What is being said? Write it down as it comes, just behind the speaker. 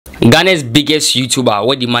Ghana's biggest YouTuber,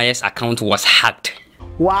 Wodemaya's account was hacked.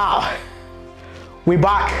 Wow, we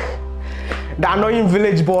back. The annoying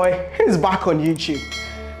village boy is back on YouTube.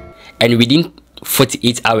 And within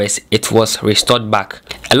 48 hours, it was restored back.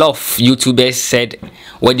 A lot of YouTubers said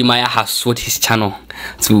Wodemaya has sold his channel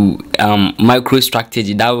to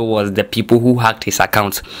MicroStrategy. That was the people who hacked his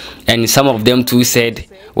account. And some of them too said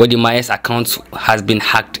Wodemaya's account has been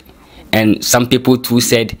hacked. And some people too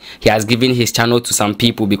said he has given his channel to some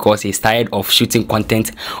people because he's tired of shooting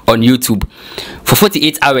content on YouTube. For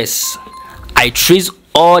 48 hours, I traced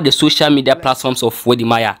all the social media platforms of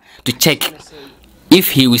Wodemaya to check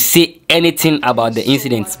if he will say anything about the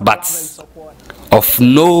incident, but of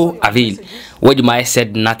no avail. Wodemaya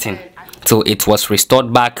said nothing. So it was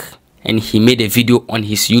restored back and he made a video on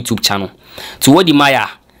his YouTube channel. To Wodemaya,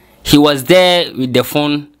 he was there with the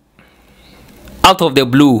phone. Out of the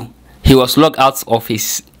blue, he was logged out of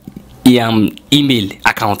his email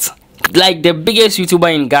account. Like the biggest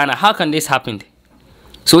YouTuber in Ghana, how can this happen?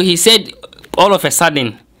 So he said all of a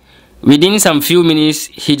sudden, within some few minutes,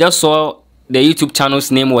 he just saw the YouTube channel's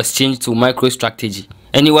name was changed to MicroStrategy.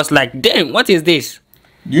 And he was like, damn, what is this?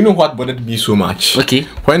 You know what bothered me so much? Okay.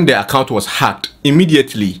 When the account was hacked,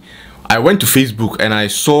 immediately I went to Facebook and I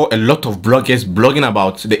saw a lot of bloggers blogging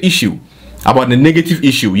about the issue. About the negative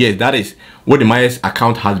issue. Yes, that is Wodemaya's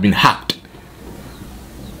account has been hacked.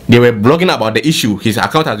 They were blogging about the issue. His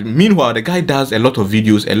account has been. Meanwhile, the guy does a lot of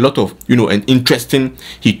videos, a lot of,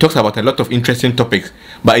 he talks about a lot of interesting topics.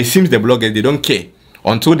 But it seems the bloggers, they don't care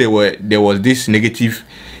until there was this negative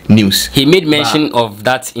news. He made mention of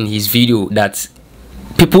that in his video, that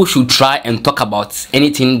people should try and talk about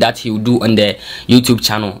anything that he will do on the YouTube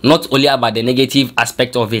channel, not only about the negative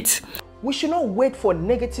aspect of it. We should not wait for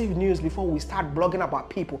negative news before we start blogging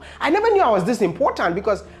about people. I never knew I was this important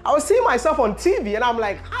because I was seeing myself on TV and I'm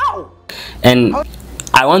like, how? And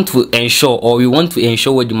I want to ensure, or we want to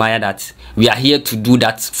ensure Wodemaya, that we are here to do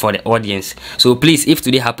that for the audience. So please, if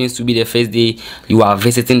today happens to be the first day you are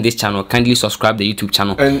visiting this channel, kindly subscribe the YouTube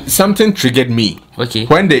channel. And something triggered me. Okay.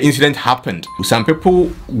 When the incident happened, some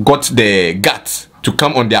people got the guts to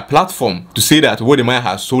come on their platform to say that Wodemaya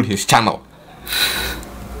has sold his channel.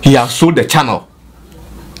 He has sold the channel.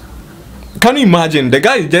 Can you imagine? The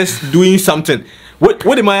guy is just doing something.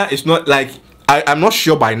 Wodemaya is not like, I'm not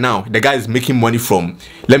sure by now the guy is making money from,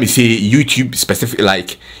 let me say, YouTube specific.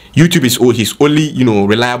 Like YouTube is his only,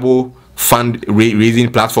 reliable fund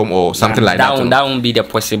raising platform or something like that. That won't be the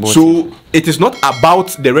possibility. So it is not about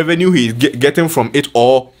the revenue he is getting from it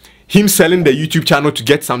or him selling the YouTube channel to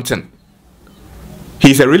get something.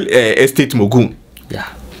 He's a real estate mogul.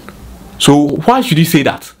 Yeah. So why should he say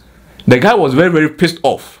that? The guy was very, very pissed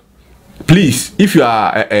off. Please, if you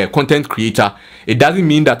are a content creator, it doesn't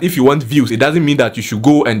mean that if you want views, it doesn't mean that you should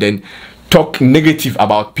go and then talk negative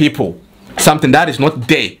about people. Something that is not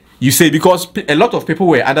there. You say, because a lot of people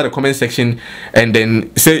were under the comment section and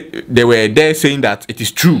then they were there saying that it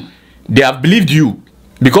is true. They have believed you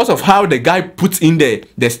because of how the guy puts in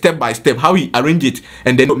the step by step, how he arranged it,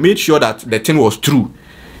 and then made sure that the thing was true.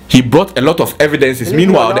 He brought a lot of evidences.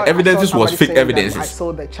 Meanwhile, the evidences was fake evidences. I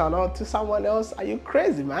sold the channel to someone else. Are you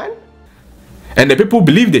crazy, man? And the people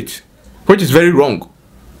believed it, which is very wrong.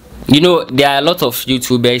 There are a lot of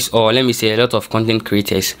YouTubers, or let me say a lot of content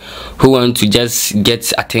creators, who want to just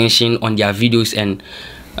get attention on their videos and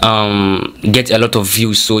get a lot of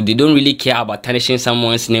views. So they don't really care about tarnishing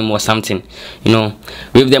someone's name or something.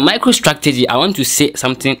 With the MicroStrategy, I want to say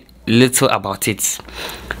something little about it.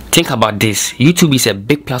 Think about this. YouTube is a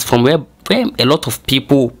big platform where a lot of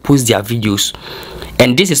people post their videos,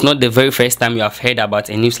 and this is not the very first time you have heard about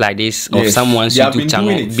a news like this of someone's YouTube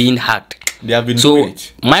channel being hacked. They have been doing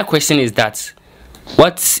it. My question is that,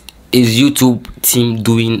 what is YouTube team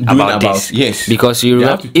doing about this? Yes, because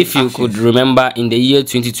if you could remember, in the year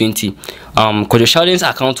 2020, Kojo Sheldon's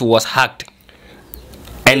account was hacked,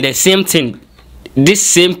 and the same thing. These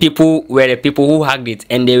same people were the people who hacked it,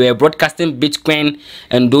 and they were broadcasting Bitcoin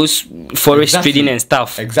and those forex trading and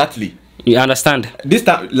stuff. Exactly. You understand? This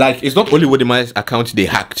time, like, it's not only Wodemaya's account they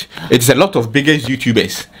hacked. It's a lot of biggest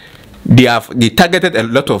YouTubers. They targeted a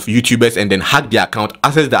lot of YouTubers and then hacked their account,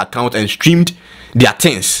 accessed the account, and streamed their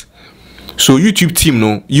things. So YouTube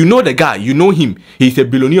team, you know the guy, you know him. He's a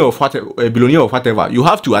billionaire of whatever. You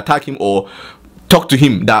have to attack him or talk to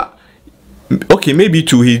him that. Okay, maybe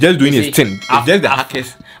too, he's just doing his thing. It's just the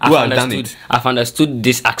hackers who have done it. I've understood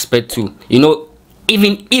this aspect too.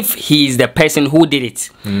 Even if he is the person who did it,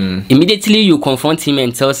 immediately you confront him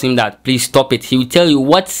and tell him that please stop it. He will tell you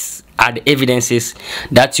what are the evidences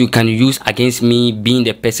that you can use against me being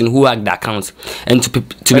the person who hacked the account. And to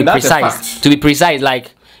be precise,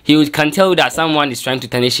 like can tell that someone is trying to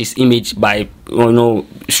tarnish his image by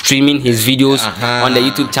streaming his videos on the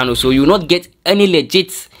YouTube channel. So you will not get any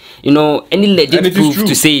legit proof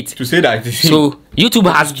to say it. To say that. So YouTube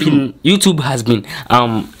has been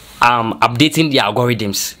updating the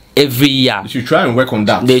algorithms every year. You should try and work on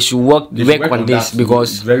that. They should work on this,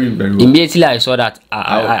 because very, very well. Immediately I saw that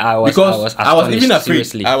I was even afraid.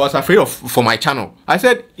 seriously. I was afraid for my channel. I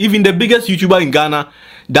said, even the biggest YouTuber in Ghana,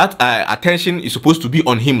 that attention is supposed to be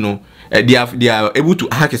on him. No, they are able to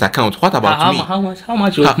hack his account. What about me? How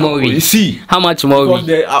much was more? See, how much more? Because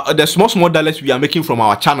the small dollars we are making from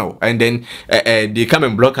our channel, and then they come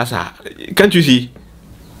and block us. Can't you see?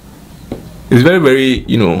 It's very, very,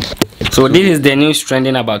 So this is the news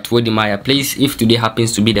trending about Wodemaya. Please, if today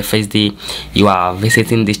happens to be the first day you are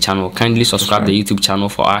visiting this channel, kindly subscribe the YouTube channel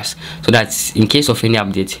for us, so that in case of any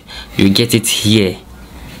update, you get it here.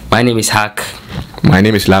 My name is Hack. My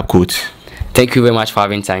name is Lab Coat. Thank you very much for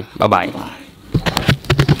having time. Bye bye.